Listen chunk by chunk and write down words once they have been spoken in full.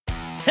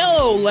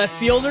Hello, left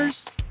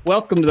fielders.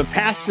 Welcome to the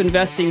Passive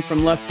Investing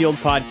from Left Field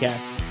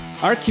podcast.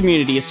 Our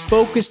community is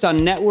focused on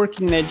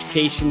networking and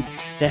education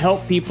to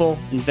help people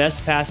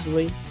invest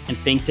passively and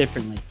think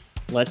differently.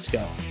 Let's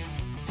go.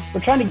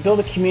 We're trying to build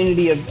a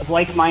community of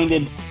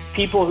like-minded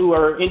people who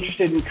are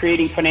interested in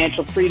creating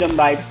financial freedom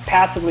by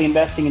passively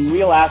investing in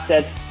real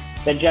assets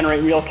that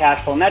generate real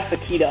cash flow. And that's the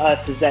key to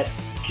us, is that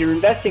if you're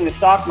investing in the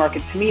stock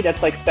market, to me,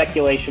 that's like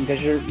speculation,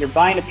 because you're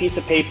buying a piece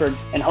of paper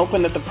and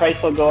hoping that the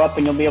price will go up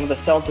and you'll be able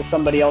to sell it to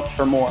somebody else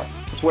for more.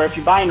 It's where if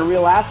you're buying a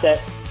real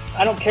asset,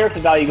 I don't care if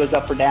the value goes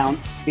up or down,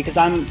 because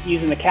I'm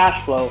using the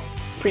cash flow.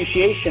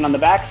 Appreciation on the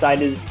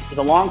backside is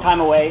a long time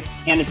away,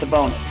 and it's a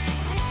bonus.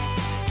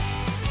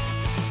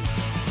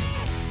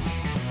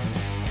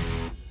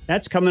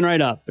 That's coming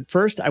right up. But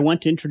first, I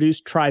want to introduce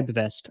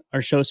TribeVest,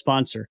 our show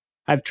sponsor.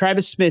 I have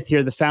Travis Smith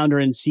here, the founder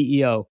and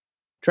CEO.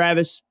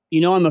 Travis, you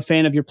know I'm a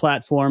fan of your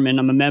platform, and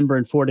I'm a member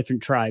in 4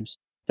 different tribes.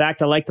 In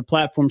fact, I like the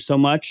platform so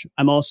much,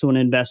 I'm also an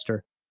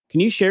investor. Can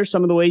you share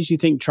some of the ways you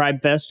think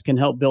TribeVest can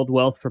help build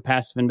wealth for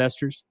passive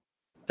investors?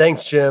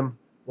 Thanks, Jim.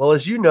 Well,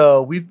 as you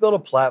know, we've built a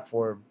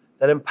platform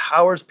that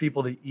empowers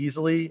people to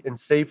easily and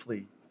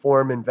safely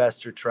form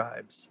investor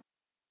tribes.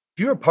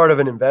 If you're a part of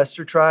an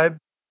investor tribe,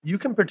 you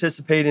can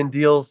participate in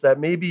deals that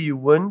maybe you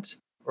wouldn't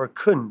or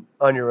couldn't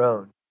on your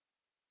own.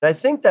 And I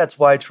think that's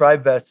why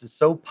TribeVest is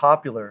so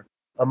popular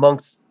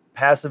amongst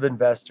passive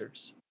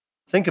investors.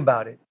 Think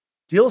about it.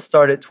 Deals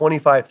start at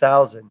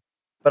 $25,000,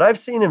 but I've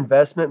seen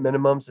investment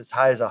minimums as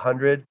high as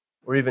 $100,000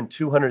 or even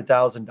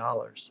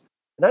 $200,000.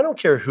 And I don't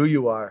care who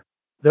you are.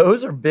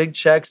 Those are big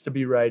checks to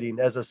be writing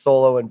as a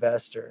solo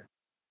investor.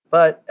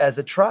 But as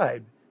a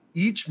tribe,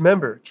 each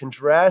member can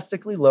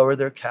drastically lower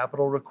their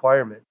capital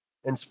requirement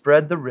and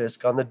spread the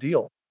risk on the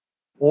deal.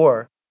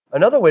 Or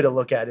another way to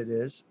look at it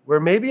is where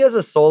maybe as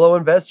a solo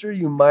investor,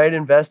 you might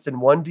invest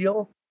in one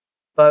deal,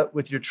 but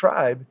with your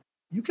tribe,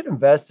 you can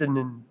invest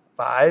in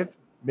 5,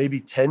 maybe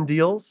 10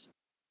 deals.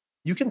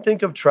 You can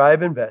think of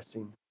tribe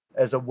investing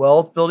as a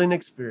wealth building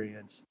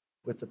experience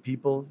with the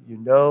people you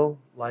know,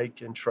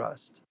 like, and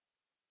trust.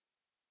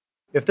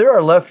 If there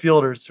are left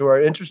fielders who are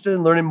interested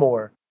in learning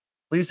more,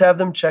 please have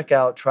them check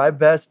out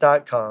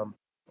tribevest.com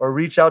or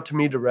reach out to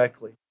me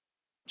directly.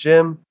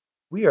 Jim,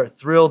 we are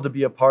thrilled to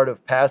be a part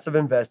of Passive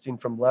Investing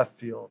from Left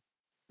Field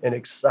and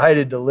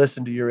excited to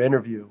listen to your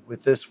interview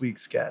with this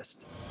week's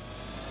guest.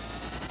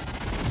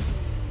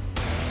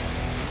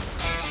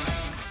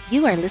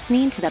 You are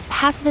listening to the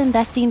Passive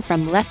Investing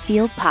from Left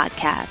Field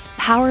podcast,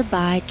 powered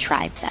by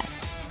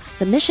TribeVest.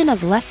 The mission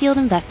of Left Field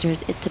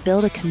Investors is to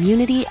build a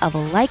community of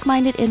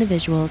like-minded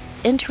individuals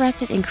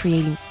interested in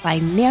creating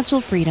financial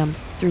freedom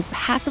through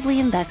passively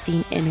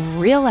investing in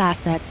real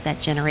assets that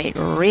generate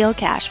real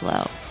cash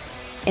flow.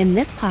 In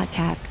this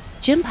podcast,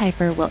 Jim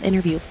Pfeiffer will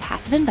interview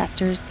passive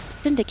investors,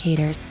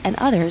 syndicators, and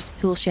others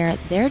who will share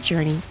their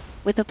journey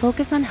with a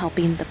focus on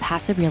helping the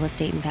passive real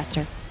estate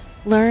investor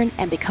learn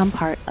and become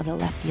part of the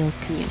Left Field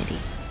community.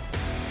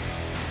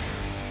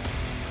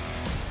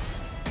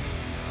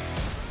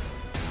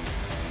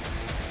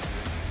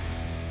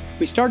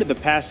 We started the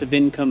Passive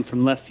Income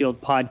from Left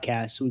Field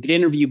podcast so we could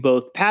interview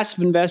both passive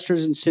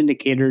investors and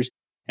syndicators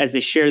as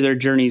they share their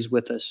journeys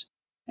with us.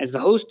 As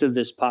the host of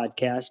this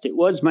podcast, it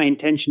was my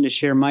intention to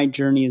share my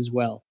journey as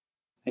well.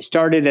 I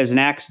started as an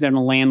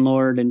accidental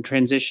landlord and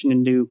transitioned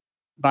into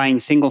buying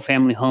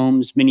single-family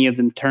homes, many of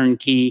them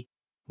turnkey.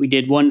 We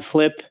did one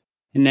flip,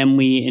 and then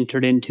we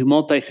entered into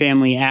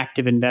multifamily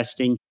active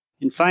investing,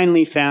 and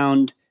finally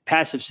found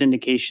passive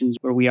syndications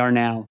where we are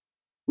now.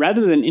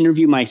 Rather than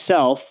interview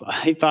myself,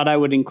 I thought I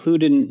would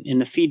include in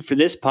the feed for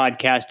this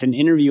podcast an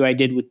interview I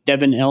did with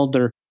Devin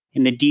Elder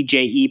in the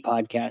DJE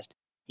podcast.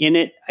 In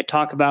it, I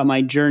talk about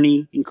my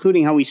journey,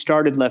 including how we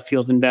started Left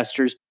Field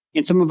Investors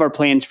and some of our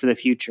plans for the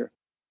future.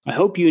 I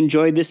hope you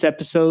enjoyed this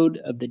episode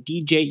of the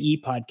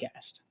DJE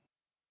podcast.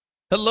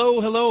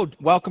 Hello.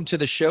 Welcome to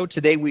the show.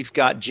 Today we've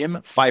got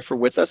Jim Pfeiffer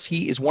with us.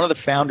 He is one of the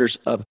founders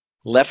of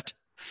Left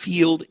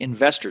Field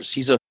Investors.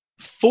 He's a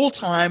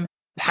full-time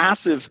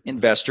passive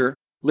investor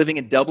living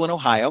in Dublin,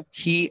 Ohio.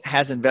 He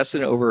has invested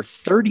in over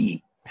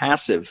 30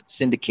 passive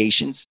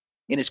syndications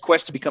in his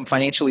quest to become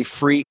financially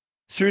free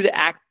through the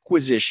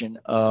acquisition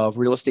of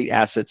real estate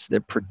assets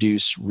that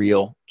produce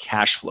real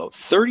cash flow.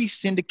 30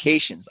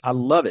 syndications. I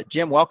love it.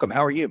 Jim, welcome.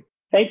 How are you?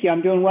 Thank you.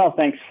 I'm doing well.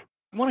 Thanks.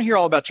 I want to hear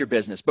all about your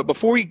business, but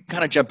before we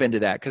kind of jump into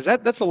that, because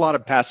that's a lot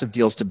of passive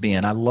deals to be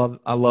in. I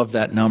love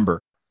that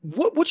number.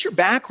 What's your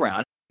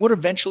background? What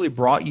eventually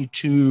brought you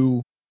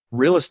to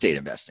real estate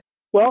investing?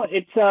 Well,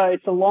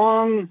 it's a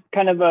long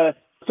kind of a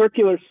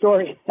circular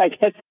story, I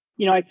guess.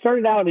 I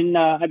started out in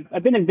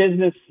I've been in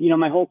business,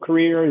 my whole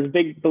career. As a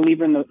big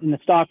believer in the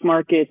stock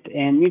market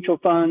and mutual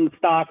funds,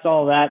 stocks,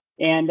 all of that.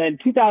 And in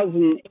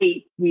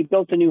 2008, we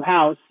built a new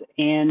house,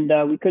 and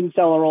we couldn't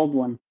sell our old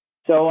one,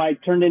 so I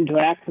turned into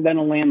an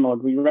accidental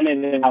landlord. We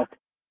rented it out,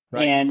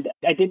 right. And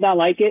I did not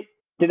like it.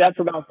 Did that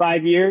for about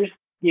 5 years.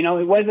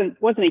 It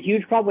wasn't a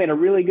huge problem. We had a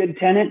really good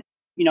tenant.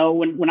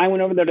 When I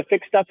went over there to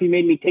fix stuff, he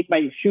made me take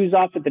my shoes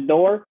off at the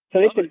door.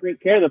 So they took great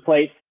care of the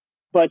place.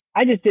 but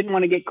I just didn't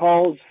want to get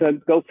calls to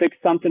go fix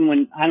something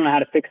when I don't know how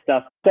to fix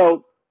stuff.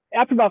 So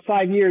after about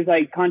 5 years,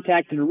 I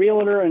contacted a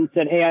realtor and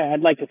said, hey,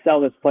 I'd like to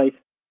sell this place.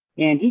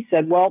 And he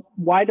said, well,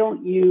 why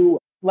don't you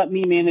let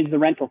me manage the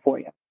rental for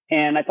you?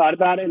 And I thought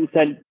about it and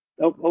said,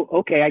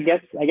 okay, I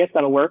guess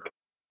that'll work.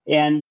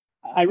 And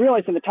I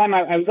realized at the time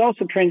I was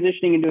also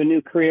transitioning into a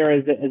new career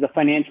as a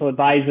financial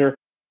advisor.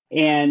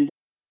 And,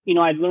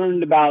 I'd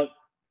learned about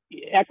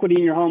equity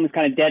in your home is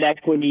kind of dead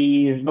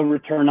equity. There's no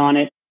return on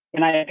it.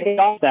 And I paid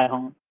off that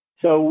home.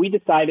 So we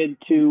decided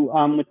to,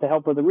 with the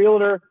help of the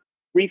realtor,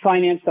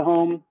 refinance the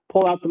home,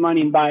 pull out the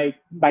money and buy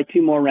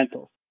 2 more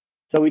rentals.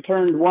 So we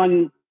turned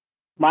one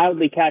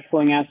mildly cash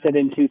flowing asset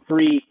into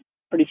 3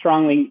 pretty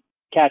strongly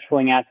cash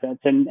flowing assets.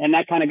 And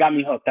that kind of got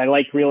me hooked. I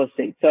like real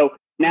estate. So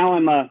now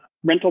I'm a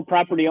rental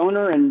property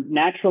owner, and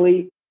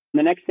naturally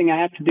the next thing I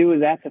have to do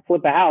is I have to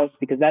flip a house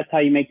because that's how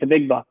you make the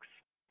big bucks.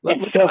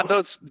 Look at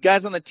those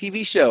guys on the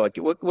TV show.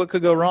 What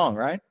could go wrong,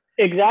 right?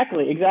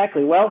 Exactly.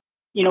 Well,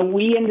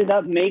 we ended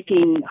up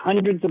making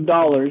hundreds of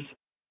dollars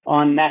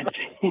on that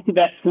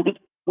investment,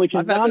 which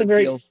is not a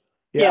very deals.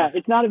 Yeah,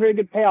 it's not a very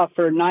good payoff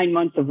for 9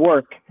 months of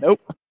work.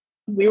 Nope.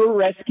 We were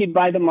rescued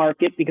by the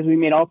market because we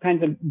made all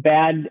kinds of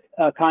bad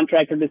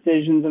contractor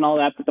decisions and all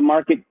that, but the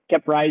market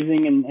kept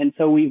rising, and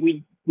so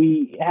we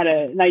had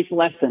a nice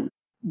lesson.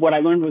 What I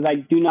learned was I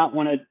do not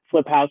want to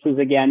flip houses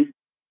again.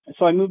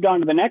 So I moved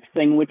on to the next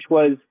thing, which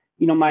was,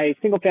 my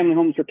single family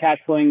homes were cash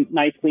flowing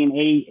nicely in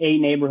A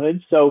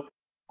neighborhoods. So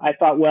I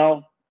thought,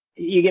 well,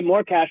 you get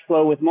more cash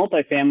flow with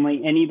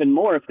multifamily and even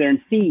more if they're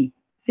in C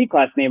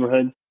class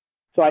neighborhoods.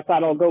 So I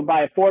thought I'll go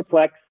buy a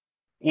 4-plex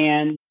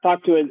and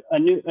talk to a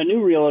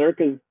new realtor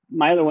because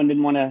my other one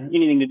didn't want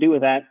anything to do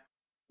with that.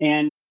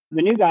 And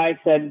the new guy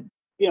said,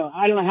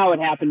 I don't know how it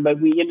happened,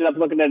 but we ended up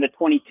looking at a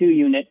 22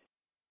 unit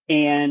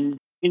and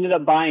ended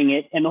up buying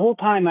it. And the whole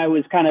time I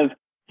was kind of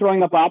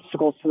throwing up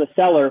obstacles to the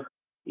seller,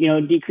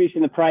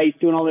 decreasing the price,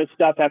 doing all this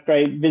stuff after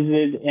I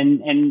visited,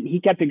 and he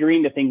kept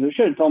agreeing to things. He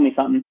should have told me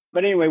something.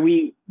 But anyway,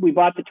 we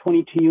bought the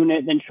 22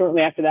 unit. Then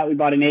shortly after that, we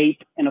bought an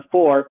 8 and a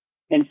 4.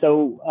 And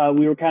so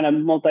we were kind of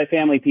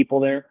multifamily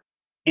people there.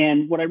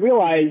 And what I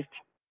realized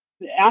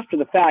after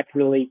the fact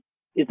really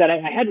is that I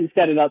hadn't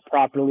set it up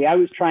properly. I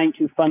was trying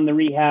to fund the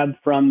rehab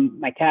from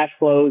my cash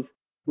flows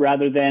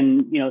rather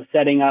than,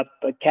 setting up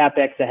a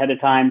CapEx ahead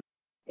of time.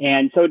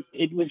 And so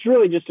it was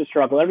really just a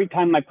struggle. Every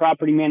time my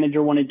property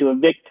manager wanted to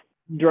evict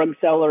drug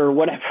seller or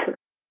whatever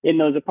in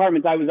those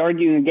apartments, I was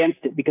arguing against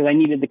it because I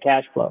needed the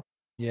cash flow.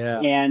 Yeah.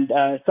 And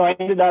so I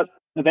ended up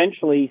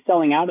eventually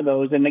selling out of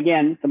those. And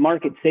again, the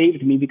market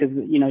saved me because,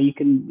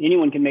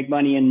 anyone can make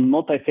money in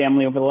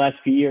multifamily over the last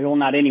few years. Well,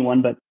 not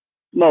anyone, but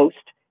most.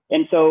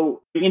 And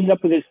so I ended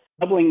up with this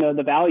doubling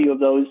the value of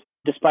those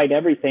despite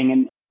everything.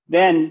 And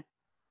then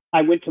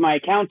I went to my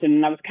accountant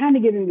and I was kind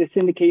of getting into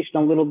syndication a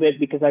little bit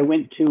because I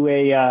went to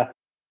a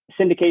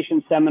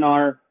syndication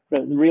seminar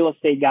that the real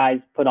estate guys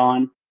put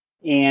on.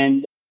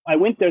 And I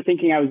went there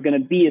thinking I was going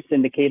to be a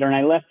syndicator, and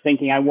I left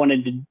thinking I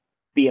wanted to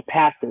be a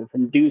passive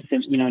and do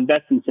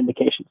invest in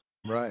syndications.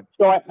 Right.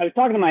 So I was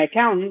talking to my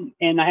accountant,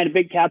 and I had a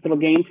big capital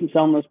gain from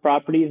selling those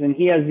properties. And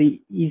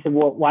he said,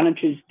 well, why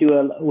don't you just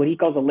do what he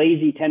calls a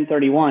lazy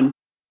 1031?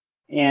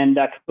 And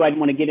I didn't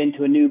want to get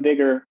into a new,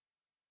 bigger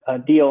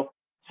deal.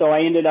 So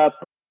I ended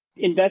up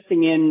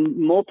investing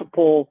in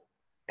multiple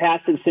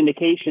passive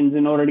syndications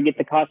in order to get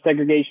the cost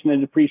segregation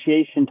and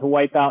depreciation to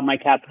wipe out my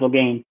capital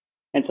gain.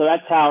 And so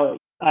that's how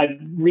I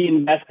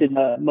reinvested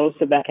most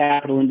of that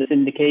capital into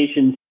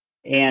syndications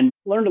and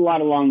learned a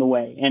lot along the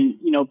way. And,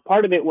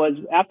 part of it was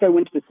after I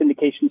went to the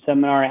syndication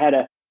seminar, I had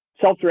a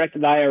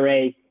self-directed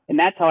IRA, and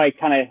that's how I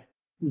kind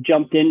of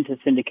jumped into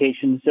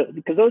syndications. So,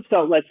 because those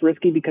felt less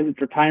risky because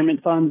it's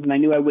retirement funds, and I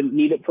knew I wouldn't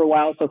need it for a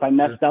while. So if I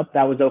messed up,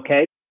 that was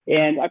okay.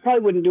 And I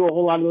probably wouldn't do a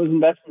whole lot of those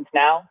investments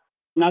now.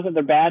 Not that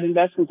they're bad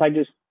investments. I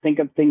just think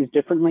of things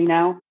differently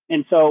now.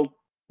 And so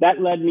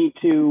that led me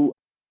to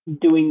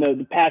doing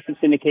the passive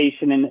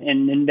syndication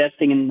and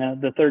investing in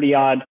the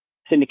 30-odd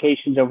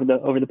syndications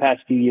over the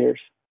past few years.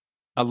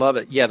 I love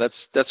it. Yeah,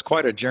 that's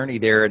quite a journey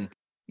there. And,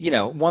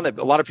 one that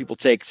a lot of people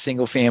take,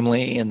 single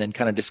family and then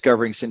kind of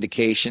discovering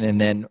syndication. And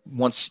then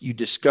once you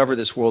discover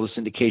this world of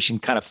syndication,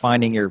 kind of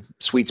finding your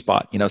sweet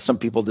spot. Some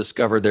people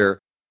discover they're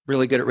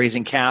really good at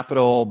raising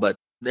capital, but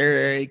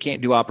they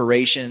can't do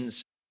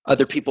operations.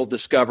 Other people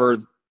discover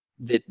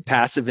that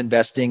passive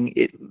investing,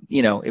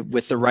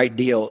 with the right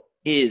deal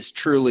is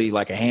truly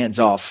like a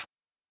hands-off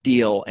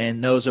deal.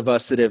 And those of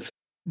us that have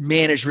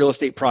managed real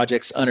estate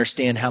projects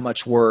understand how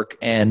much work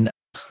and,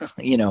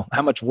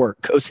 how much work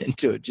goes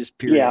into it, just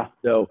period. Yeah.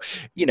 So,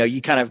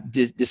 you kind of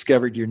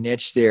discovered your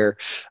niche there.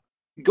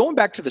 Going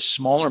back to the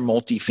smaller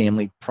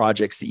multifamily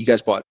projects that you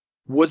guys bought,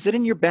 was it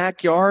in your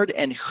backyard,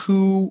 and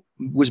who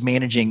was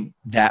managing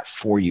that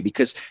for you?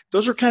 Because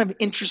those are kind of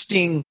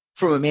interesting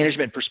from a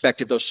management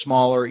perspective, those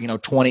smaller,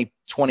 20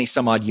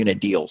 some odd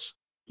unit deals.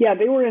 Yeah,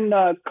 they were in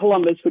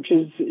Columbus, which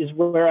is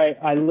where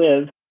I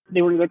live.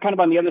 They're kind of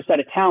on the other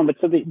side of town. But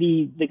so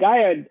the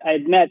guy I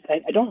had met,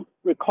 I don't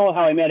recall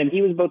how I met him.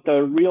 He was both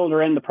the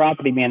realtor and the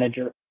property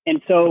manager.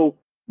 And so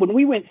when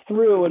we went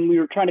through and we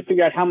were trying to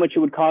figure out how much it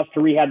would cost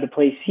to rehab the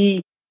place,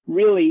 he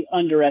really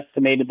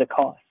underestimated the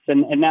costs.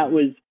 And that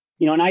was,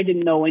 and I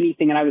didn't know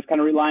anything, and I was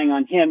kind of relying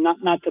on him,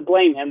 not to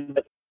blame him,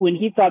 but when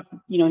he thought,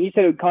 he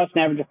said it would cost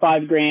an average of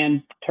 $5,000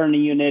 to turn a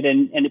unit,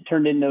 and it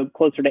turned into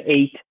closer to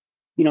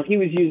 $8,000. He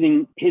was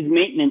using his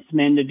maintenance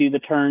men to do the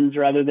turns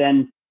rather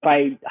than if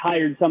I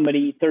hired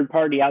somebody third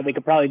party out, they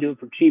could probably do it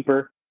for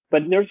cheaper.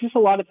 But there's just a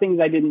lot of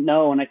things I didn't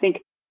know. And I think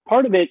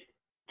part of it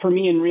for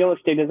me in real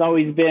estate has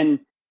always been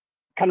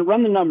kind of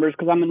run the numbers,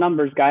 because I'm a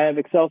numbers guy. I have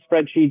Excel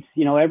spreadsheets,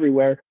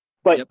 everywhere,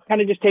 but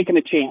kind of just taking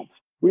a chance,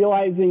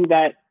 realizing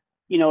that,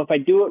 if I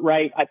do it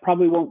right, I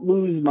probably won't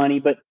lose money,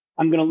 but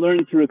I'm going to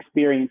learn through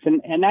experience.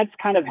 And that's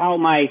kind of how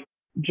my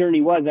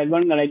journey was. I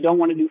learned that I don't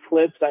want to do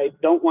flips. I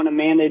don't want to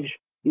manage,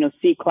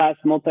 C-class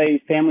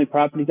multi-family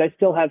properties. I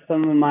still have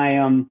some of my,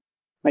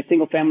 my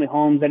single family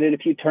homes. I did a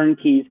few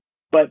turnkeys,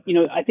 but,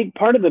 I think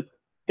part of the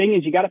thing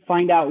is you got to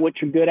find out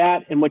what you're good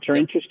at and what you're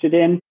interested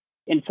in.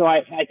 And so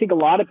I think a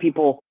lot of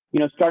people,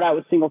 start out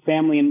with single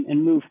family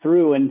and move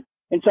through. And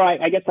so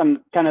I guess I'm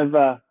kind of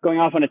going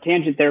off on a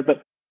tangent there,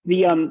 but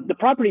the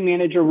property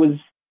manager was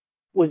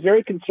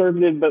very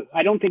conservative, but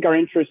I don't think our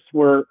interests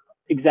were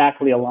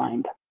exactly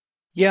aligned.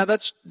 Yeah,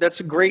 that's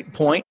a great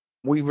point.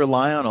 We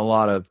rely on a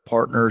lot of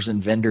partners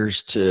and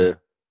vendors to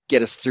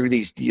get us through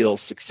these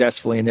deals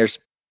successfully. And there's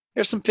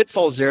some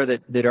pitfalls there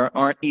that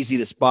aren't easy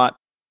to spot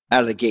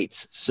out of the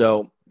gates.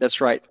 So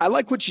that's right. I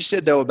like what you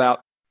said, though,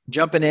 about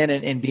jumping in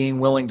and being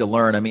willing to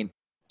learn. I mean,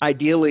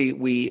 ideally,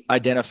 we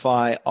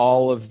identify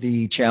all of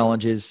the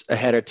challenges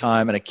ahead of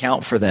time and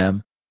account for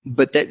them.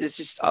 But that is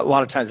just a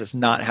lot of times that's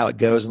not how it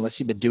goes unless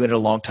you've been doing it a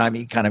long time.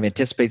 You kind of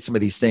anticipate some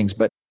of these things.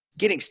 But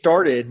getting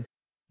started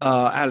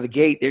out of the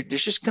gate,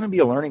 there's just going to be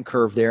a learning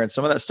curve there. And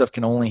some of that stuff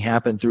can only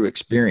happen through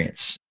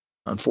experience,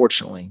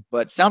 unfortunately.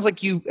 But it sounds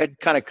like you had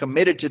kind of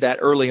committed to that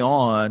early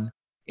on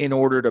in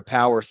order to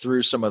power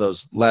through some of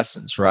those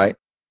lessons, right?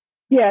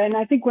 Yeah. And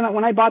I think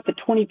when I bought the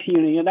 22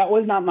 unit, that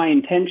was not my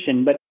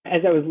intention. But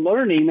as I was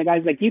learning, the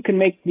guy's like, you can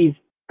make these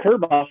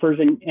curb offers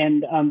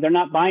and they're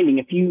not binding.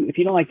 If you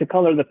don't like the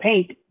color of the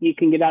paint, you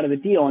can get out of the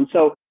deal. And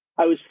so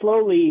I was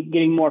slowly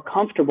getting more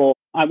comfortable.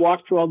 I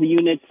walked through all the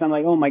units. And I'm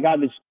like, oh my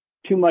God, it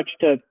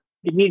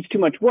needs too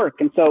much work.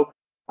 And so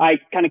I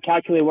kind of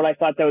calculated what I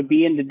thought that would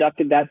be and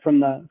deducted that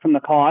from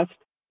the cost,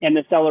 and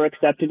the seller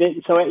accepted it.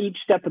 And so at each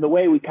step of the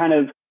way,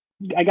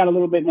 I got a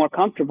little bit more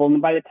comfortable.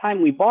 And by the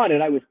time we bought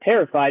it, I was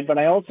terrified, but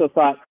I also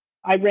thought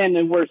I ran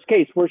the worst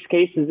case. Worst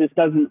case is this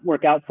doesn't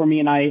work out for me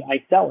and I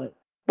sell it.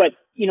 But,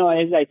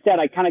 as I said,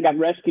 I kind of got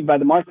rescued by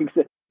the market.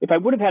 If I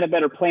would have had a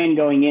better plan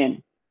going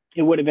in,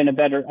 I would have been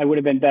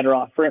better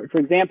off. For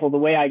example, the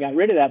way I got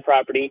rid of that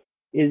property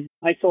is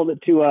I sold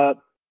it to a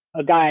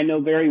guy I know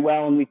very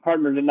well, and we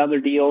partnered in other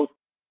deals.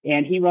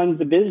 And he runs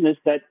the business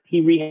that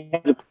he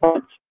rehabs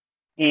apartments.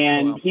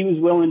 And He was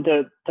willing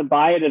to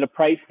buy it at a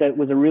price that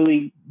was a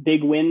really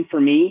big win for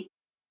me.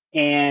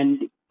 And,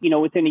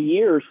 within a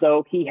year or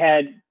so, he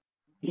had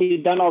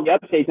done all the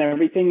updates and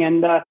everything.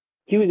 And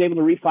he was able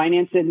to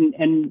refinance it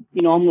and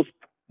almost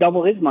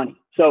double his money.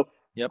 So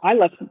I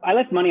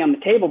left money on the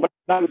table, but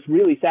I was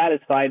really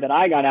satisfied that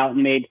I got out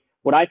and made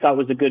what I thought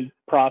was a good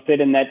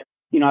profit, and that,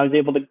 I was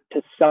able to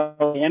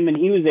sell him and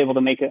he was able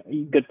to make a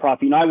good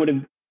profit. I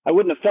wouldn't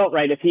have felt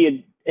right if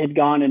he had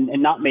gone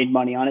and not made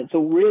money on it.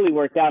 So it really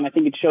worked out. And I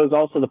think it shows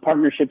also the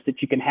partnerships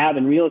that you can have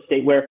in real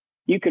estate, where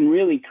you can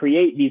really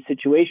create these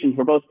situations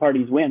where both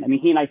parties win. I mean,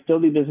 he and I still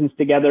do business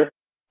together.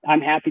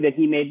 I'm happy that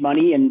he made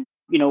money, and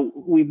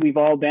we've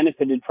all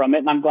benefited from it.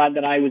 And I'm glad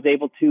that I was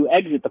able to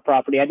exit the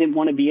property. I didn't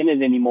want to be in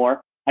it anymore.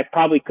 I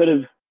probably could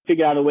have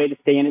figured out a way to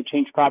stay in it,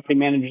 change property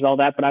managers, all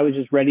that, but I was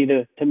just ready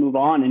to move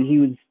on, and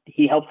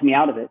he helped me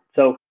out of it.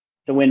 So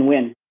it's a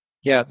win-win.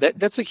 Yeah,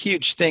 that's a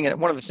huge thing. And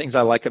one of the things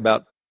I like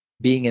about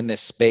being in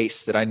this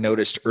space that I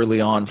noticed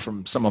early on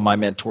from some of my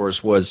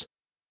mentors was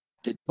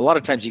that a lot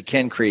of times you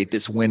can create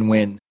this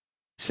win-win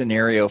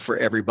scenario for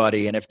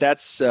everybody. And if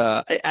that's,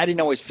 I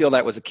didn't always feel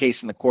that was the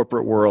case in the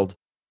corporate world,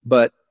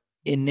 but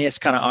in this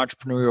kind of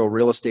entrepreneurial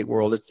real estate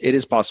world, it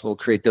is possible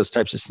to create those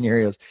types of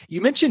scenarios. You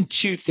mentioned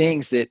two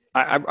things that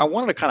I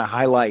wanted to kind of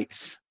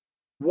highlight.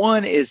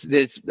 One is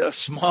that it's a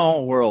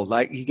small world.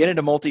 Like, you get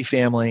into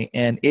multifamily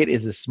and it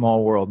is a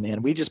small world,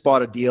 man. We just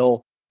bought a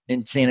deal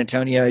in San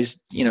Antonio. Is,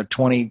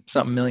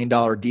 $20-something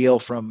million deal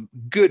from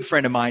a good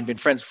friend of mine, been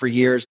friends for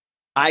years.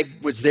 I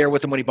was there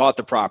with him when he bought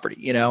the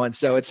property, and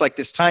so it's like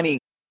this tiny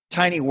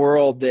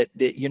world that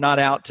you're not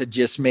out to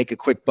just make a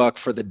quick buck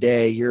for the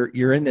day.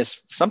 You're in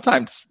this,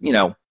 sometimes,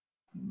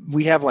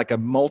 we have like a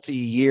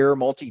multi-year,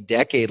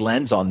 multi-decade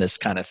lens on this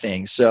kind of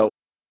thing. So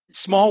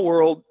small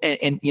world,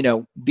 and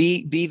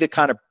be the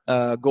kind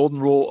of golden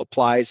rule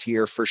applies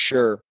here for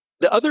sure.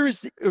 The other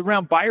is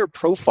around buyer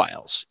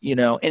profiles,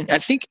 and I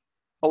think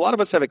a lot of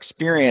us have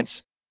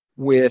experience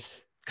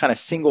with kind of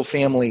single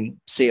family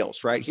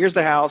sales, right? Here's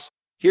the house,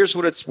 here's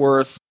what it's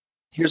worth,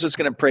 here's what's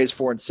going to appraise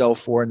for and sell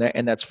for,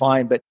 and that's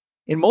fine. But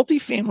in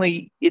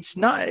multifamily, it's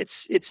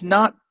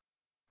not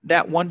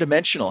that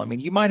one-dimensional. I mean,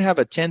 you might have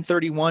a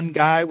 1031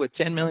 guy with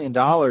 $10 million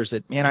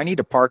that, man, I need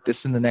to park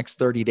this in the next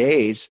 30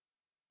 days.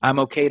 I'm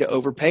okay to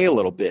overpay a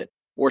little bit.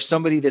 Or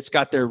somebody that's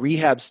got their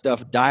rehab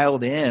stuff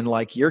dialed in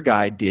like your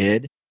guy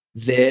did,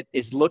 that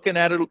is looking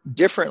at it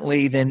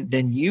differently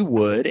than you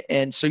would.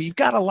 And so you've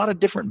got a lot of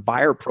different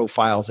buyer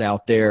profiles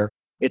out there.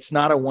 It's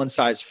not a one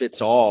size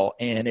fits all.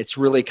 And it's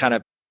really kind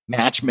of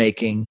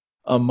matchmaking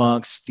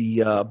amongst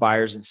the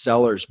buyers and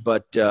sellers.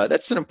 But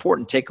that's an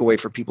important takeaway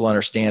for people to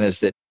understand, is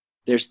that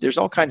there's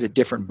all kinds of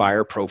different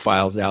buyer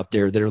profiles out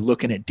there that are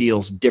looking at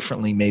deals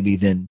differently maybe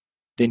than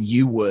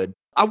you would.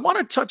 I want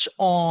to touch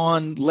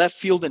on Left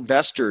Field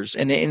Investors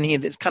and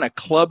this kind of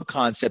club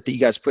concept that you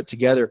guys put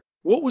together.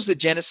 What was the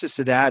genesis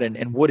of that,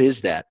 and what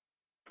is that?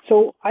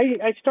 So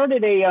I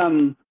started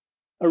a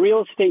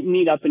real estate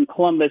meetup in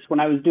Columbus when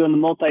I was doing the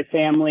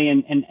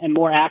multifamily and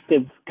more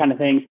active kind of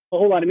things. A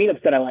whole lot of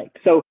meetups that I liked.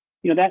 So,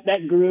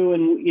 that grew,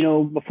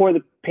 and, before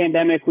the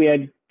pandemic, we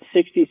had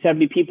 60,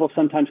 70 people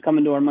sometimes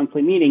coming to our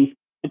monthly meetings.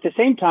 At the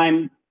same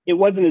time, it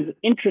wasn't as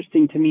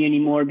interesting to me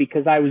anymore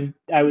because I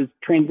was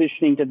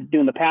transitioning to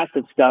doing the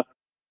passive stuff.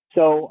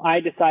 So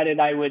I decided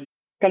I would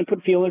kind of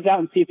put feelers out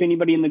and see if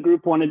anybody in the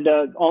group wanted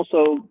to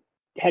also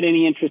had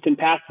any interest in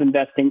passive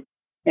investing.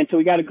 And so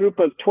we got a group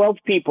of 12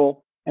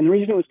 people. And the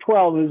reason it was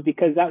 12 is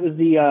because that was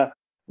the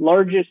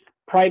largest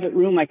private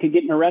room I could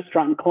get in a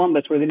restaurant in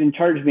Columbus where they didn't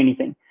charge me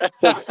anything.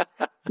 So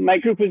my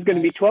group was going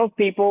to be 12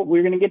 people. We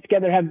were going to get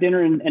together, have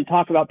dinner, and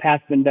talk about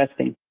passive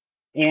investing.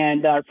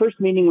 And our first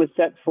meeting was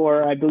set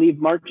for, I believe,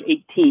 March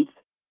 18th.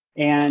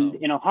 And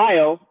in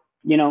Ohio,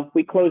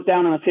 we closed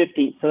down on the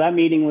 15th. So that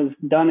meeting was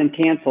done and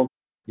canceled,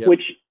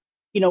 which,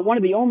 one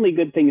of the only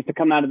good things to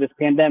come out of this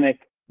pandemic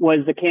was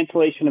the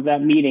cancellation of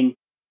that meeting,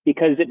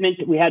 because it meant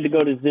that we had to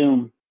go to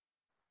Zoom.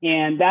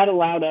 And that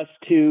allowed us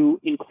to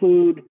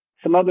include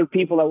some other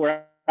people that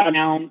were out of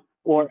town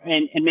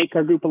and make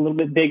our group a little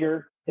bit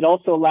bigger. It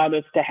also allowed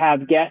us to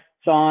have guests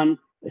on,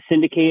 the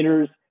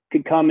syndicators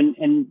could come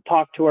and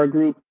talk to our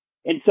group.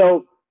 And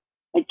so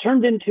it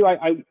turned into,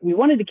 we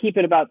wanted to keep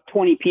it about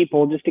 20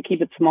 people just to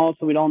keep it small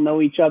so we'd all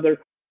know each other.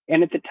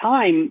 And at the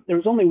time, there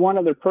was only one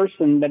other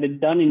person that had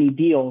done any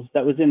deals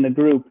that was in the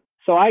group.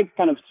 So I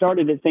kind of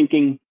started it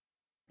thinking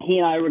he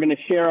and I were going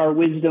to share our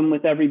wisdom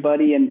with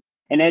everybody and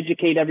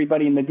educate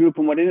everybody in the group.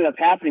 And what ended up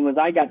happening was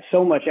I got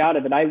so much out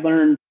of it. I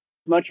learned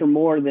much or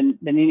more than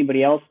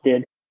anybody else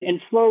did. And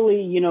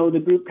slowly, the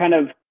group kind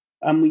of,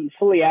 we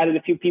slowly added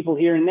a few people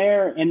here and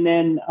there. And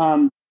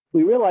then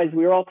we realized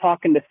we were all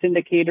talking to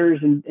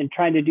syndicators and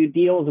trying to do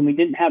deals, and we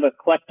didn't have a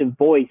collective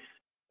voice.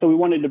 So we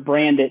wanted to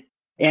brand it.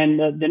 And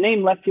the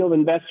name Left Field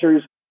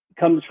Investors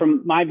comes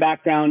from my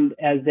background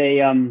as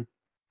a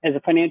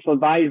financial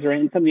advisor,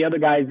 and some of the other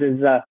guys is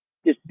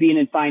just being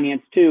in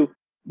finance too.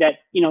 That,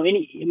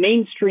 any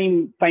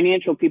mainstream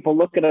financial people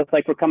look at us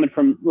like we're coming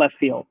from left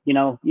field.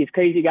 These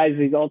crazy guys,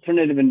 these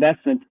alternative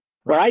investments.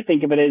 Where I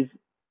think of it as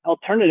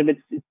alternative,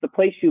 it's the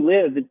place you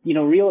live.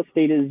 Real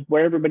estate is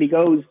where everybody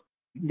goes,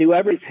 do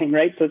everything,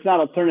 right? So it's not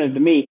alternative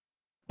to me.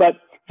 But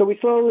so we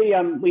slowly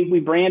we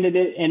branded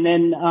it, and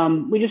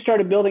then we just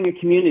started building a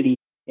community,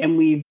 and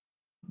we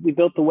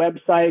built the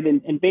website,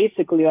 and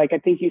basically, like I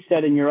think you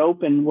said in your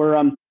open,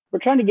 we're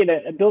trying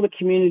to build a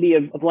community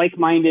of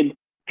like-minded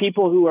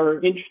people who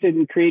are interested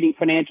in creating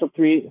financial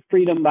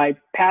freedom by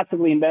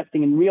passively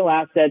investing in real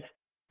assets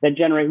that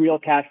generate real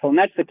cash flow. And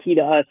that's the key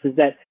to us, is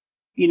that,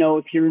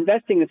 if you're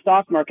investing in the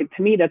stock market,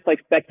 to me, that's like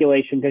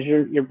speculation, because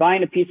you're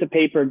buying a piece of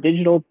paper, a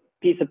digital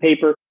piece of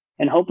paper,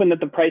 and hoping that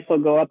the price will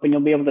go up and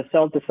you'll be able to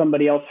sell it to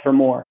somebody else for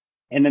more.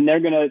 And then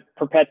they're going to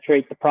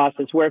perpetuate the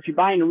process. Where if you're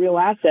buying a real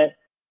asset,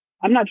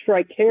 I'm not sure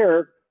I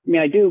care. I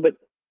mean, I do, but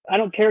I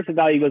don't care if the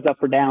value goes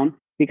up or down,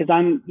 because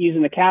I'm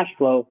using the cash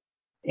flow.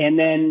 And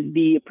then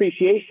the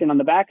appreciation on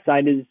the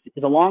backside is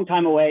a long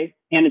time away,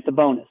 and it's a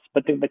bonus.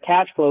 But the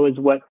cash flow is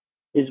what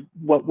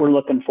we're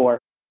looking for.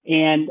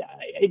 And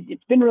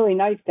it's been really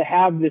nice to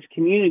have this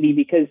community,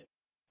 because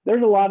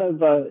there's a lot of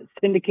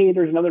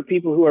syndicators and other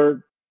people who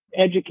are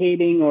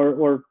educating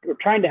or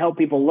trying to help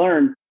people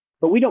learn.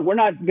 But we're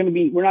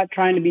not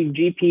trying to be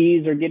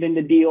GPs or get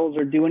into deals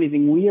or do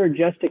anything. We are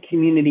just a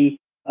community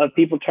of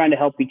people trying to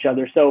help each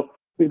other. So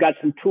we've got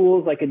some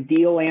tools like a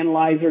deal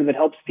analyzer that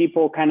helps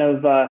people kind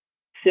of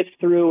sift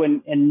through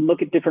and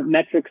look at different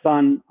metrics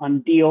on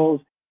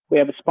deals. We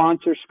have a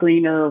sponsor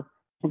screener.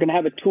 We're going to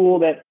have a tool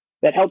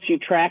that helps you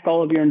track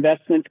all of your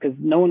investments, because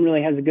no one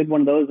really has a good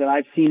one of those that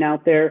I've seen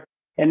out there.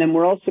 And then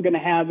we're also going to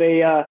have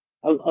a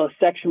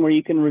section where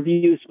you can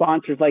review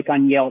sponsors, like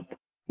on Yelp,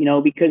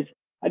 because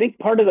I think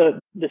part of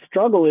the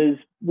struggle is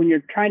when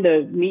you're trying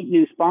to meet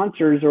new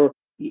sponsors, or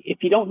if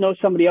you don't know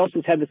somebody else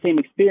who's had the same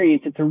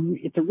experience,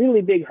 it's a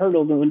really big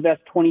hurdle to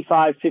invest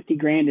 25, 50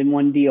 grand in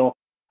one deal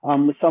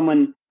with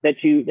someone that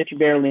you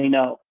barely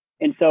know.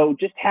 And so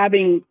just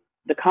having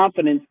the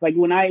confidence, like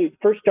when I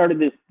first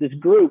started this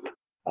group,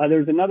 there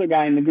was another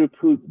guy in the group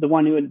the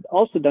one who had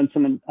also done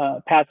some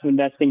passive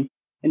investing.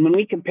 And when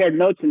we compared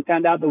notes and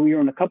found out that we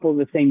were in a couple of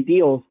the same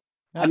deals,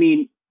 I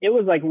mean, it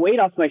was like weight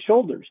off my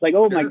shoulders. Like,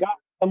 oh my God,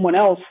 someone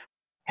else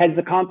has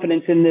the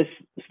confidence in this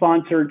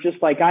sponsor just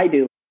like I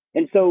do.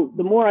 And so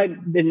the more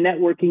I've been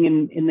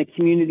networking in the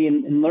community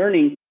and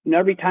learning,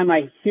 every time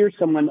I hear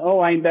someone, oh,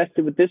 I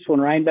invested with this one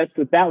or I invested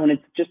with that one,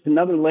 it's just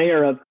another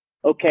layer of,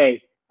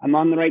 okay, I'm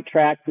on the right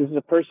track. This is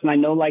a person I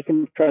know, like,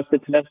 and trust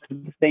that's invested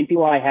with the same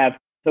people I have.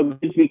 So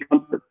it gives me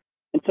comfort.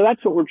 And so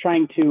that's what we're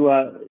trying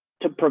to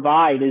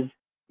provide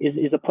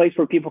is a place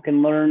where people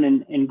can learn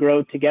and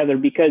grow together.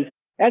 Because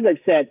as I've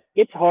said,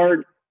 it's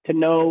hard to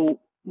know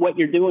what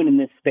you're doing in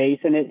this space.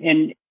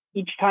 And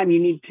each time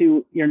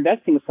you're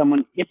investing with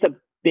someone, it's a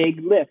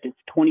big lift. It's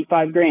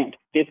 25 grand,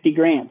 50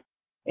 grand.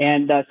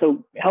 And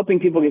so helping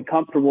people get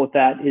comfortable with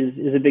that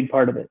is a big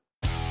part of it.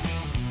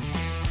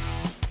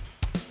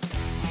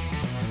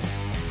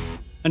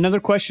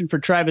 Another question for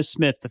Travis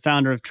Smith, the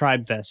founder of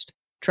TribeVest.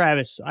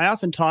 Travis, I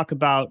often talk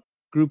about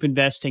group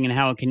investing and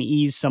how it can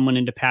ease someone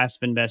into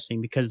passive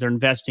investing because they're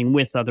investing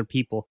with other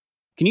people.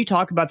 Can you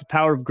talk about the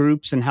power of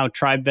groups and how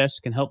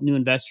TribeVest can help new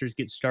investors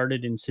get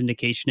started in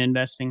syndication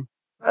investing?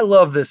 I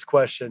love this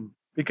question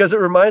because it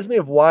reminds me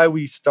of why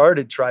we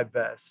started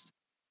TribeVest.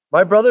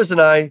 My brothers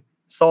and I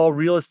saw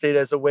real estate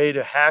as a way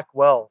to hack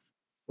wealth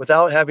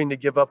without having to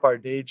give up our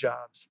day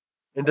jobs.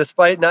 And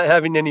despite not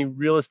having any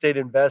real estate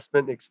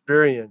investment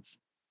experience,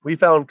 we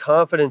found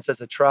confidence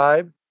as a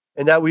tribe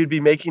and that we'd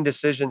be making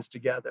decisions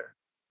together.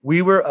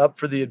 We were up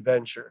for the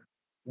adventure.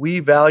 We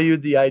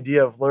valued the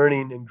idea of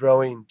learning and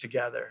growing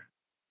together.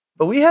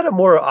 But we had a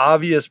more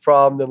obvious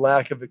problem than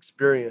lack of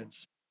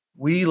experience.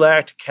 We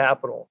lacked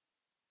capital.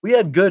 We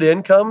had good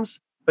incomes,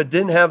 but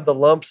didn't have the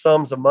lump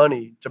sums of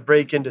money to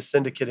break into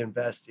syndicate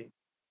investing.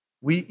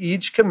 We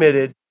each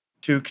committed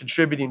to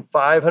contributing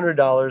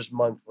 $500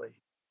 monthly.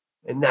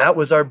 And that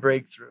was our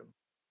breakthrough.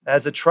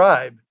 As a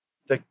tribe,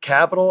 the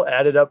capital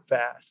added up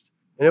fast.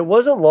 And it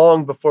wasn't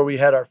long before we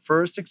had our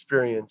first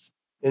experience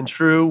in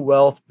true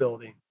wealth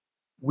building.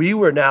 We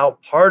were now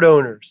part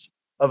owners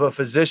of a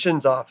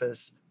physician's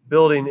office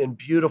building in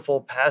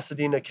beautiful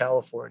Pasadena,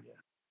 California.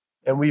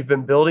 And we've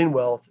been building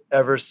wealth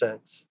ever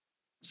since.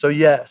 So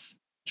yes,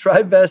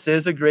 TribeVest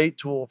is a great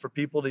tool for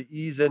people to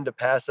ease into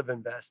passive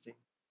investing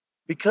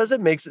because it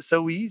makes it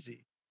so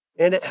easy.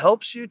 And it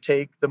helps you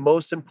take the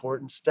most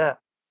important step,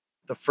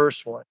 the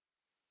first one.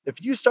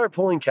 If you start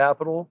pulling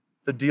capital,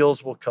 the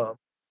deals will come.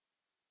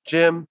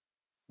 Jim,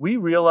 we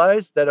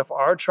realized that if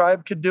our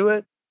tribe could do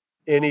it,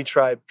 any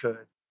tribe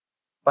could.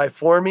 By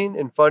forming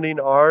and funding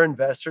our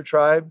investor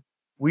tribe,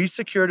 we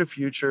secured a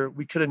future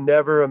we could have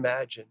never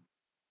imagined.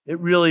 It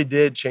really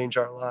did change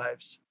our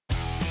lives.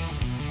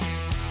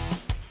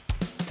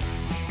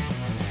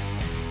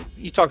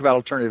 You talked about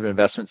alternative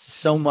investments.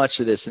 So much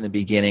of this in the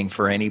beginning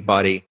for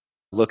anybody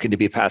looking to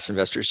be a passive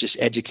investor is just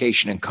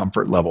education and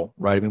comfort level,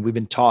 right? I mean, we've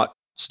been taught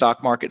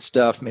stock market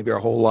stuff maybe our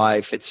whole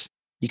life.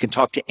 You can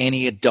talk to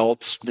any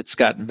adult that's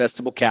got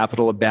investable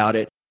capital about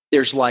it.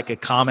 There's like a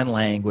common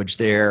language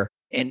there.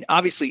 And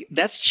obviously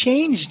that's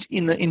changed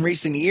in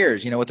recent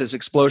years, with this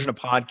explosion of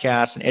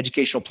podcasts and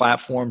educational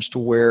platforms to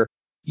where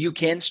you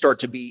can start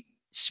to be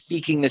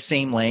speaking the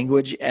same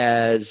language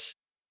as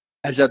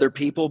other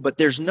people, but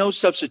there's no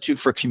substitute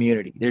for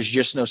community. There's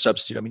just no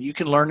substitute. I mean, you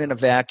can learn in a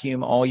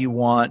vacuum all you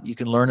want. You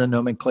can learn a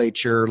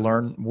nomenclature,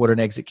 learn what an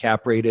exit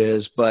cap rate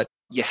is, but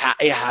you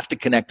have to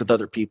connect with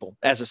other people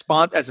as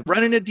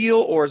running a deal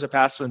or as a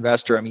passive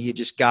investor. I mean, you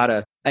just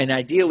gotta, and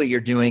ideally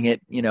you're doing it,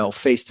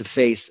 face to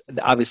face.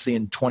 Obviously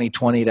in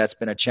 2020, that's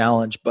been a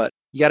challenge, but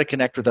you got to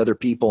connect with other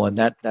people, and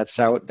that's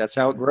how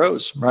it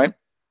grows, right?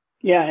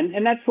 Yeah.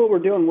 And that's what we're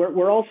doing.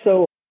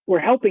 We're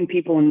helping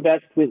people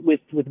invest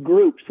with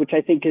groups, which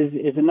I think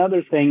is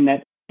another thing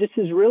that this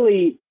is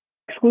really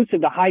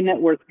exclusive to high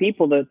net worth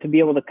people to be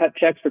able to cut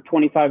checks for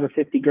 25 or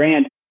 50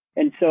 grand.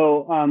 And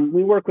so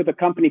we work with a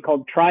company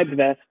called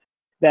TribeVest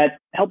that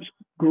helps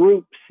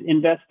groups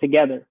invest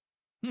together.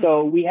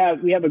 So we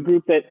have a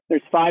group that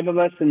there's 5 of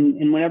us,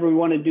 and whenever we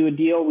want to do a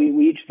deal,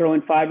 we each throw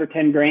in 5 or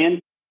 10 grand,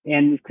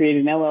 and we've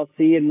created an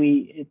LLC, and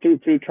we through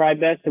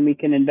TribeVest, and we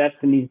can invest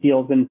in these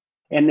deals.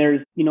 And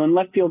there's in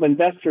Left Field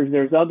Investors,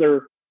 there's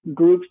other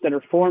groups that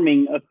are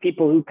forming of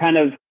people who kind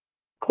of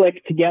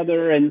click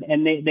together and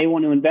they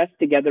want to invest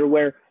together,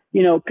 where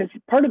because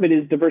part of it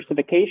is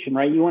diversification,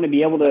 right? You want to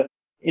be able to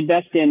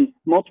invest in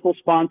multiple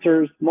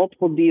sponsors,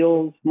 multiple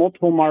deals,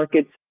 multiple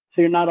markets,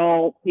 so you're not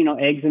all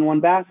eggs in one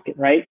basket,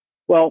 right?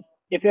 Well,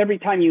 if every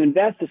time you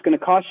invest it's going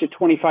to cost you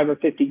 25 or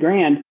 50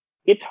 grand,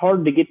 it's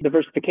hard to get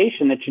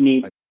diversification that you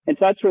need. And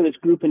so that's where this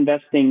group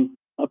investing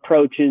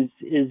approach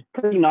is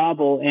pretty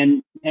novel,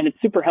 and it's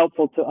super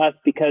helpful to us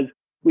because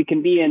we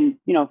can be in,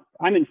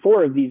 I'm in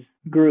 4 of these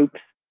groups,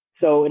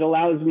 so it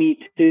allows me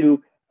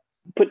to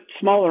put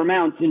smaller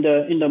amounts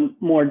into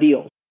more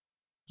deals.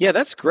 Yeah,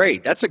 that's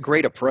great. That's a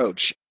great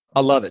approach.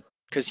 I love it.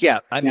 Because,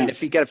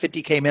 if you got a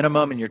 50K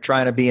minimum and you're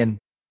trying to be in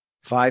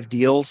 5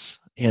 deals,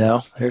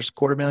 there's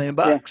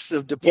 $250,000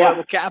 of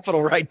deployable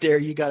capital right there.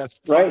 You got to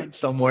find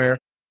somewhere,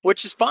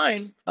 which is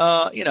fine.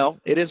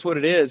 It is what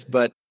it is.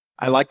 But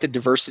I like the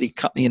diversity,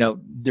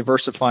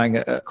 diversifying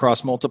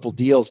across multiple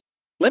deals.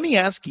 Let me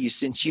ask you,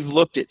 since you've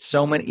looked at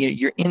so many,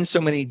 you're in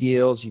so many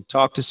deals, you've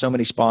talked to so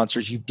many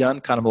sponsors, you've done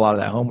kind of a lot of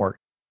that homework.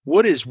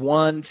 What is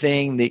one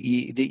thing that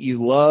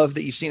you love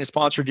that you've seen a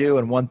sponsor do,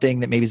 and one thing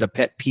that maybe is a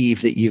pet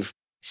peeve that you've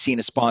seen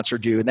a sponsor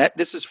do? And that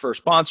this is for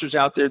sponsors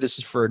out there, this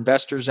is for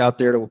investors out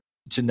there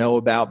to know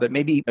about, but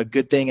maybe a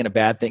good thing and a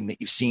bad thing that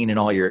you've seen in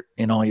all your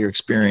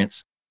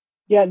experience.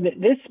 Yeah,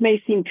 this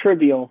may seem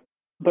trivial,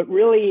 but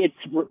really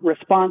it's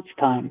response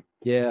time.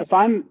 Yeah. If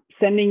I'm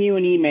sending you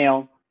an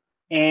email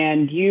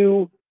and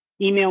you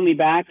email me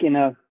back in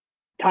a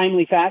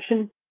timely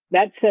fashion,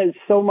 that says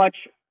so much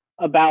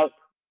about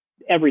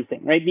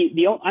everything, right?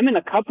 I'm in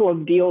a couple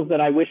of deals that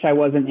I wish I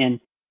wasn't in.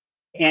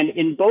 And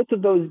in both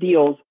of those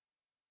deals,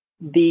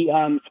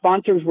 the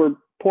sponsors were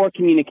poor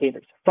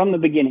communicators from the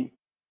beginning.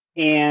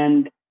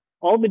 And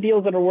all the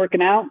deals that are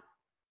working out,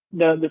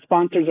 the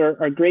sponsors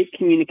are great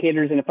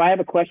communicators. And if I have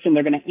a question,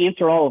 they're going to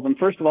answer all of them.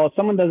 First of all, if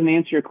someone doesn't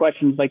answer your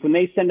questions, like when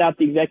they send out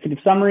the executive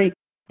summary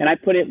and I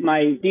put it in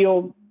my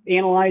deal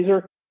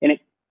analyzer and it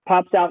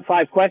pops out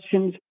 5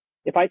 questions,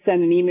 if I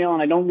send an email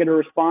and I don't get a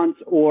response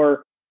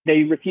or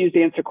they refuse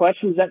to answer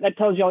questions, that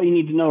tells you all you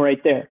need to know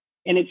right there.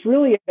 And it's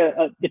really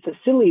it's a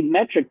silly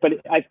metric, but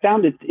I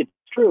found it's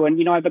true.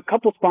 And, I have a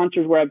couple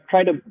sponsors where I've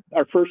tried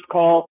our first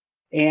call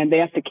and they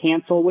have to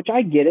cancel, which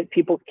I get it.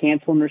 People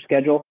cancel in their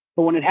schedule.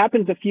 But when it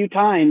happens a few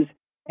times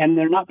and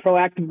they're not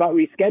proactive about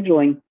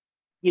rescheduling,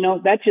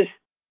 that's just,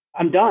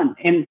 I'm done.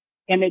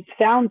 And it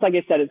sounds, like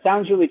I said, it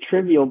sounds really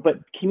trivial, but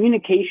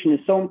communication is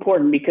so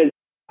important because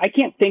I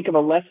can't think of a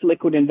less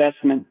liquid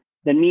investment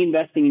than me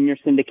investing in your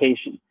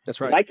syndication. That's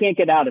right. I can't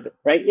get out of it,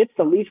 right? It's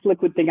the least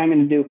liquid thing I'm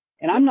going to do.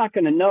 And I'm not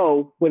going to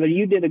know whether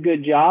you did a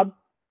good job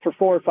for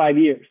 4 or 5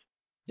 years.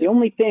 The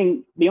only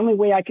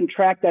way I can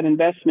track that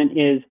investment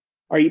is,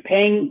 are you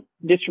paying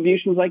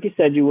distributions like you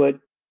said you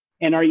would?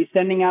 And are you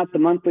sending out the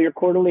monthly or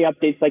quarterly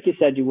updates like you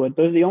said you would?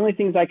 Those are the only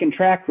things I can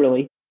track,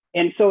 really.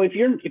 And so if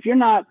you're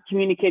not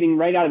communicating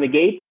right out of the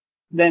gate,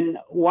 then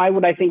why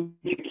would I think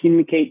you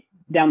communicate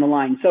down the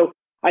line? So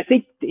I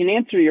think in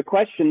answer to your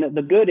question, that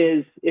the good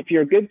is if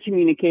you're a good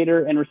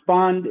communicator and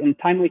respond in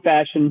timely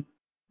fashion,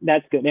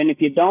 that's good. And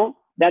if you don't,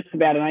 that's the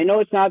bad. And I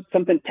know it's not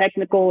something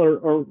technical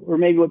or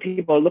maybe what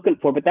people are looking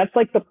for, but that's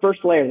like the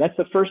first layer. That's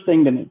the first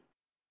thing to me.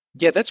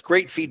 Yeah, that's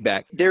great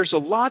feedback. There's a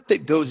lot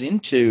that goes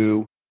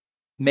into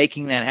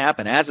making that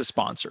happen as a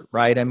sponsor,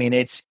 right? I mean,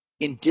 it's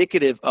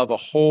indicative of a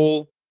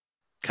whole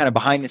kind of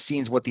behind the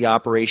scenes, what the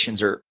operations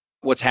are,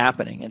 what's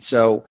happening. And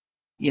so,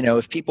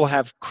 if people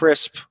have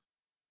crisp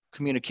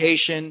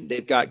communication,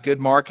 they've got good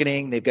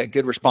marketing, they've got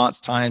good response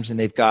times, and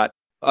they've got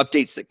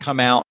updates that come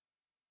out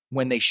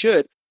when they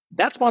should,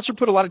 that sponsor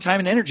put a lot of time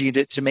and energy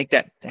to make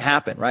that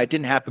happen, right? It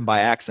didn't happen by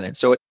accident.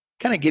 So it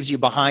kind of gives you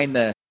behind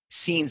the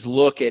scenes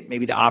look at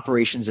maybe the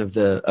operations of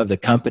the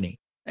company.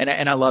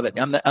 And I love it.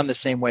 I'm the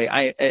same way.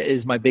 It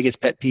is my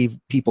biggest pet peeve,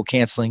 people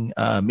canceling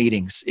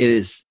meetings. It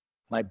is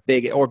my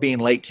or being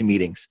late to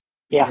meetings.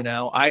 Yeah.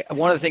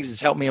 One of the things that's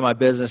helped me in my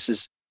business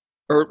is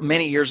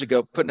many years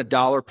ago, putting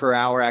 $1 per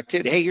hour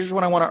activity. Hey, here's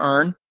what I want to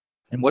earn.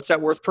 And what's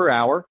that worth per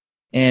hour?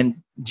 And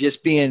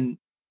just being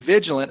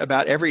vigilant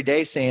about every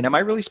day saying, am I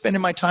really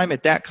spending my time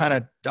at that kind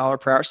of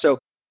 $1 per hour? So,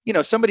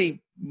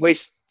 somebody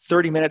wastes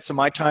 30 minutes of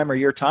my time or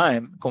your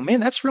time, go, man,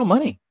 that's real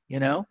money.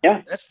 Yeah.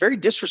 That's very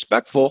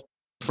disrespectful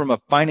from a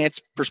finance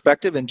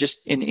perspective and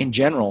just in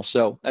general.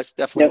 So that's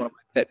definitely one of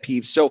my pet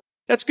peeves. So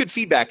that's good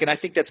feedback. And I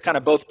think that's kind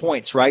of both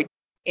points, right?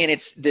 And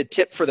it's the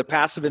tip for the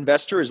passive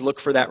investor is look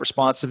for that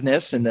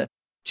responsiveness. And the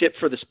tip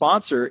for the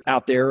sponsor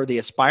out there, or the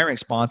aspiring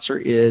sponsor,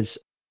 is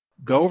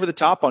go over the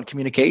top on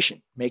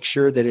communication. Make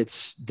sure that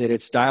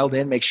it's dialed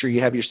in. Make sure you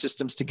have your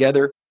systems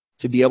together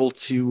to be able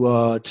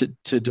to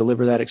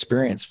deliver that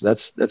experience.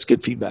 That's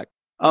good feedback.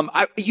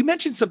 You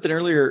mentioned something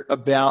earlier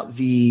about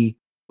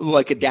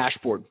like a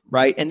dashboard,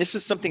 right? And this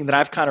is something that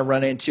I've kind of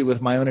run into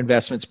with my own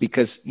investments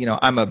because,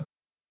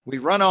 we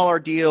run all our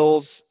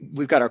deals.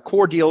 We've got our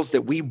core deals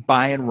that we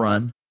buy and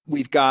run.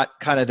 We've got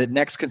kind of the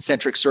next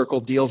concentric circle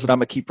deals that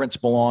I'm a key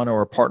principal on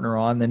or a partner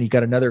on. Then you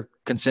got another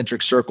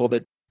concentric circle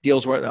that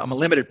deals where I'm a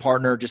limited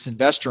partner, just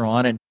investor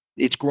on, and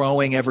it's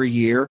growing every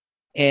year.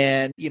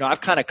 And, I've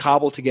kind of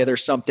cobbled together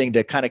something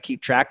to kind of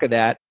keep track of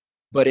that,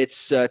 but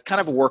it's kind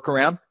of a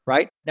workaround,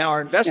 right? Now,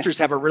 our investors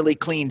have a really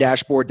clean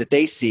dashboard that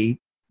they see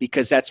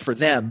because that's for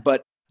them,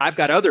 but I've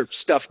got other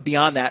stuff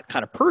beyond that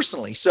kind of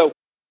personally. So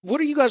what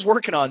are you guys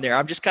working on there?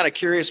 I'm just kind of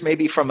curious,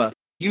 maybe from a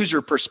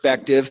user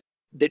perspective,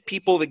 that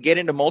people that get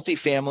into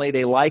multifamily,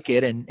 they like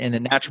it. And the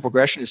natural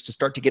progression is to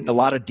start to get in a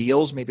lot of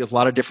deals, maybe with a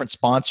lot of different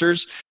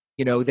sponsors.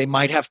 They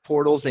might have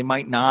portals, they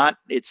might not.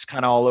 It's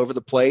kind of all over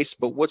the place.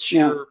 But what's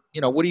what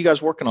are you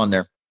guys working on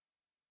there?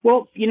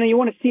 Well, you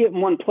want to see it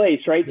in one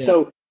place, right? Yeah.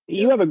 So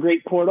you have a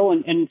great portal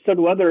and so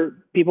do other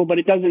people, but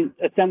it doesn't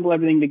assemble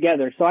everything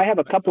together. So I have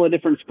a couple of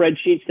different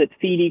spreadsheets that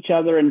feed each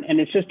other, and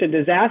it's just a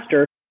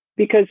disaster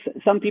because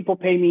some people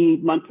pay me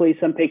monthly,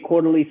 some pay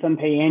quarterly, some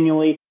pay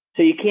annually.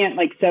 So you can't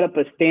set up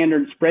a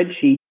standard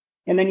spreadsheet.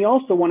 And then you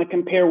also want to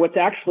compare what's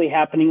actually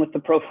happening with the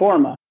pro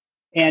forma.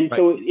 And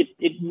so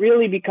it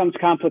really becomes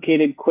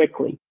complicated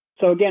quickly.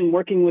 So again,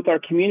 working with our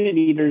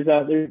community, there's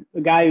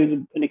a guy who's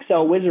an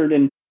Excel wizard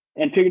and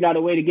figured out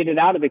a way to get it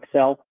out of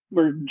Excel.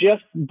 We're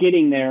just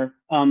getting there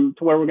to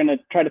where we're going to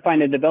try to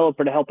find a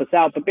developer to help us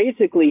out. But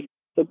basically,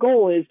 the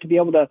goal is to be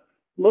able to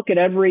look at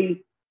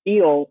every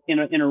deal in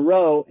a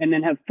row and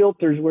then have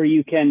filters where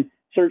you can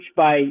search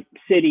by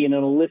city and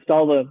it'll list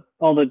all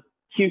the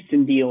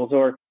Houston deals,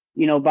 or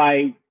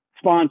by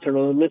sponsor,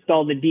 it'll list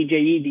all the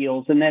DJE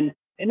deals, and then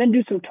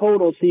do some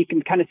totals so you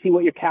can kind of see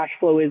what your cash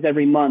flow is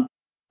every month,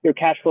 your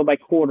cash flow by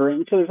quarter.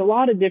 And so there's a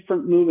lot of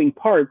different moving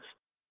parts,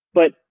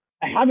 but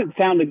I haven't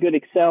found a good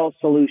Excel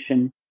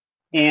solution.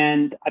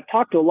 And I've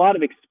talked to a lot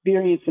of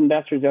experienced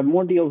investors who have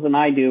more deals than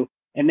I do,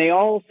 and they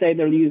all say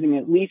they're using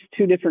at least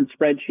 2 different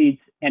spreadsheets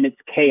and it's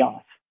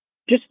chaos.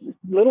 Just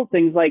little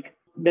things like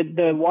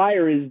the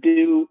wire is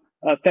due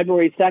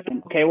February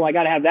 2nd. Okay, well, I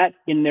got to have that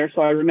in there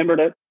so I remember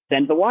to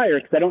send the wire,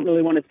 because I don't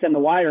really want to send the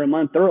wire a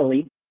month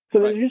early. So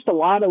there's just a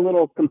lot of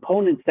little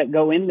components that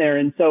go in there.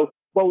 And so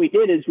what we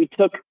did is we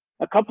took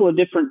a couple of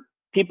different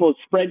people's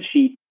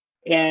spreadsheets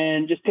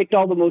and just picked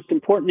all the most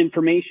important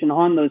information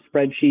on those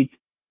spreadsheets,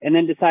 and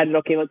then decided,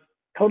 okay, let's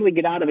totally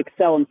get out of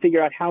Excel and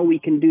figure out how we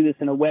can do this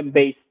in a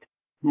web-based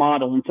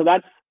model. And so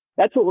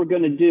that's what we're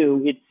going to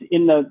do. It's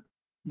in the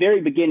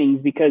very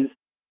beginnings, because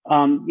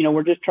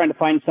we're just trying to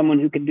find someone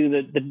who can do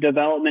the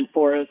development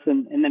for us.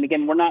 And then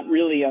again, we're not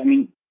really a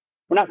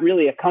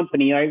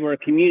company, right? We're a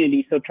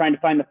community. So trying to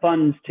find the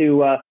funds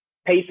to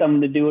pay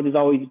someone to do it is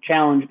always a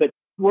challenge. But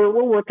we're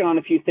working on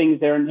a few things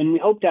there, and we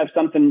hope to have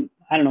something,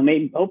 I don't know,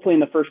 maybe hopefully in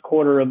the first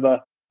quarter of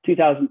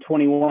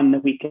 2021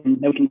 that we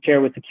can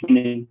share with the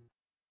community.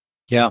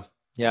 Yeah.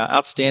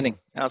 Outstanding.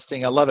 I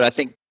love it. I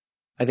think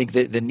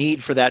the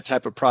need for that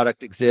type of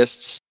product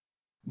exists.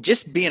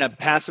 Just being a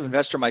passive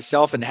investor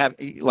myself and have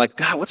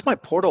God, what's my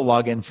portal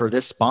login for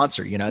this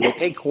sponsor? They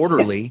pay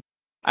quarterly.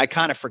 I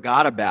kind of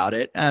forgot about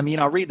it.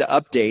 I'll read the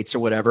updates or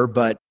whatever,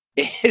 but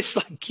it's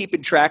like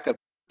keeping track of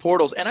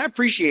portals. And I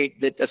appreciate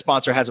that a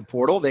sponsor has a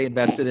portal. They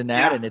invested in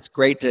that, and it's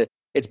great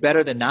it's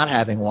better than not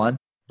having one.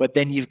 But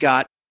then you've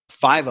got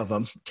 5 of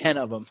them, 10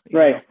 of them,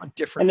 right? On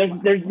different.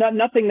 And there's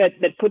nothing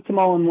that puts them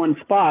all in one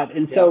spot.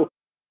 And so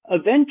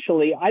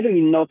eventually, I don't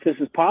even know if this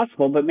is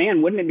possible, but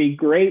man, wouldn't it be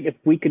great if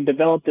we could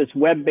develop this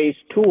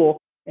web-based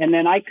tool, and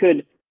then I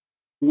could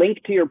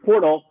link to your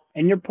portal,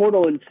 and your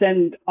portal would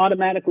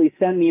automatically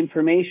send the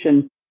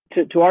information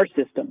to our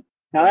system.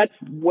 Now that's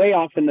way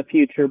off in the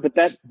future, but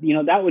that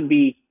would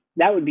be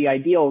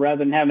ideal, rather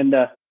than having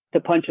to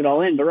punch it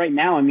all in. But right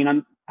now,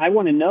 I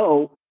want to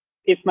know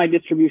if my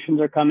distributions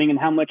are coming and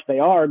how much they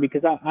are,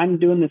 because I'm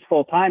doing this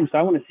full time. So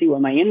I want to see what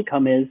my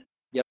income is.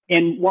 Yep.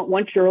 And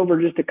once you're over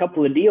just a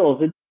couple of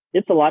deals,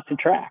 it's a lot to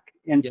track.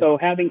 And so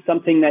having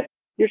something that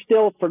you're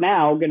still for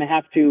now going to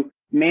have to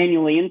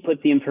manually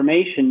input the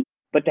information,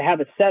 but to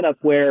have a setup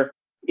where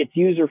it's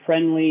user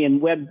friendly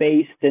and web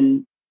based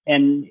and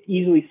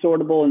easily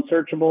sortable and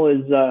searchable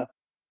is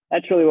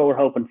that's really what we're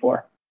hoping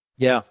for.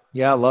 Yeah,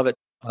 I love it.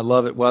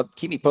 Well,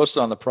 keep me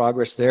posted on the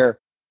progress there.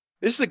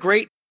 This is a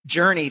great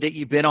journey that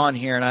you've been on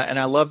here, and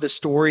I love the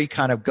story,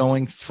 kind of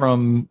going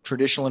from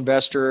traditional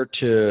investor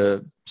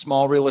to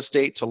small real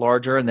estate to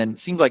larger, and then it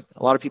seems like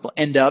a lot of people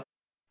end up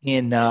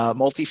in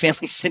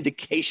multifamily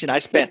syndication. I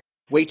spent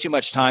way too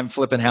much time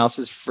flipping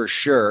houses for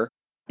sure.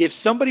 If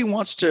somebody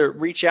wants to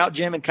reach out,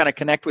 Jim, and kind of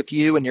connect with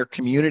you and your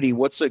community,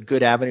 what's a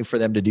good avenue for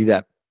them to do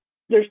that?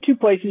 There's 2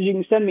 places. You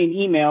can send me an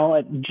email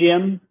at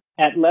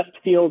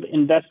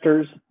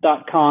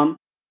jim@leftfieldinvestors.com,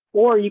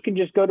 or you can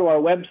just go to our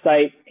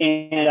website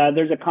and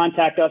there's a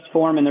contact us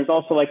form, and there's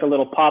also like a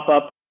little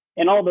pop-up,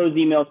 and all those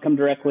emails come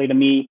directly to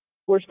me.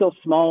 We're still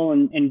small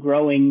and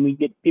growing. We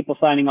get people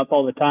signing up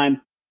all the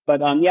time.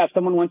 But if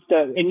someone wants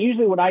to, and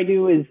usually what I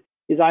do is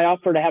I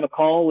offer to have a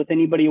call with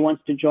anybody who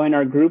wants to join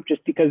our group,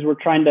 just because we're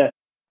trying to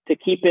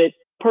keep it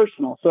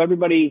personal, so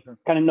everybody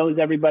kind of knows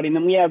everybody. And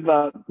then we have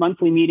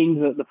monthly meetings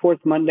the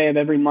 4th Monday of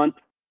every month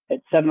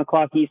at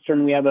 7:00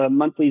 Eastern. We have a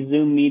monthly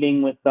Zoom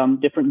meeting with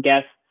different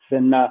guests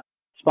and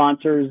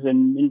sponsors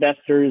and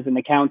investors and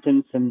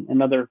accountants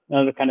and other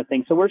kind of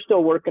things. So we're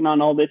still working on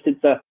all this.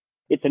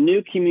 It's a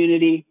new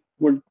community.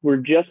 We're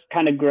just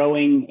kind of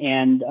growing,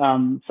 and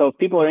so if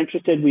people are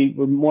interested,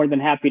 we're more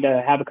than happy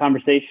to have a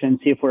conversation and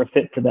see if we're a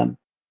fit for them.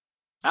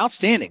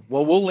 Outstanding.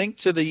 Well, we'll link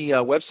to the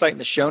website in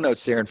the show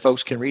notes there, and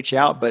folks can reach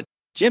out. But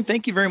Jim,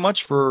 thank you very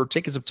much for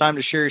taking some time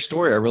to share your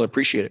story. I really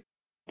appreciate it.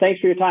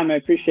 Thanks for your time. I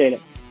appreciate it.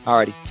 All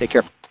righty. Take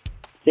care.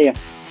 See ya.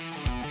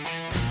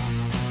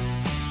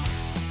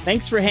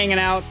 Thanks for hanging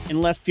out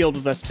in Left Field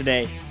with us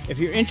today. If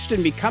you're interested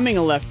in becoming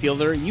a left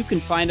fielder, you can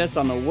find us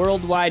on the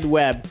World Wide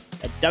Web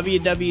at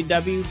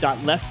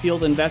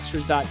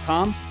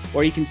www.leftfieldinvestors.com,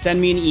 or you can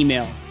send me an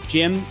email,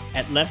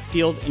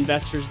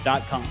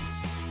 jim@leftfieldinvestors.com.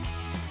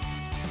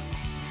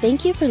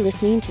 Thank you for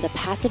listening to the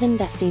Passive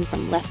Investing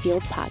from Left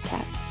Field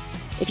podcast.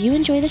 If you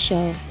enjoy the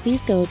show,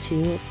 please go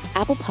to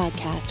Apple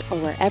Podcasts or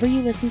wherever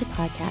you listen to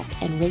podcasts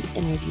and rate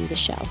and review the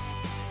show.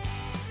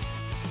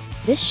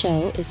 This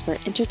show is for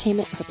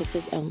entertainment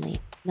purposes only.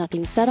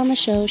 Nothing said on the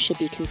show should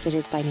be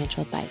considered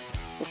financial advice.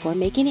 Before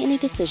making any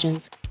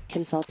decisions,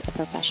 consult a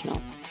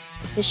professional.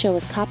 This show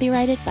is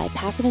copyrighted by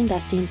Passive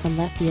Investing from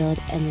Left Field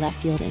and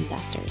Left Field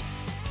Investors.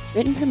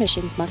 Written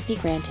permissions must be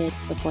granted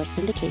before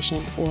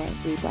syndication or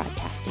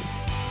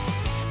rebroadcasting.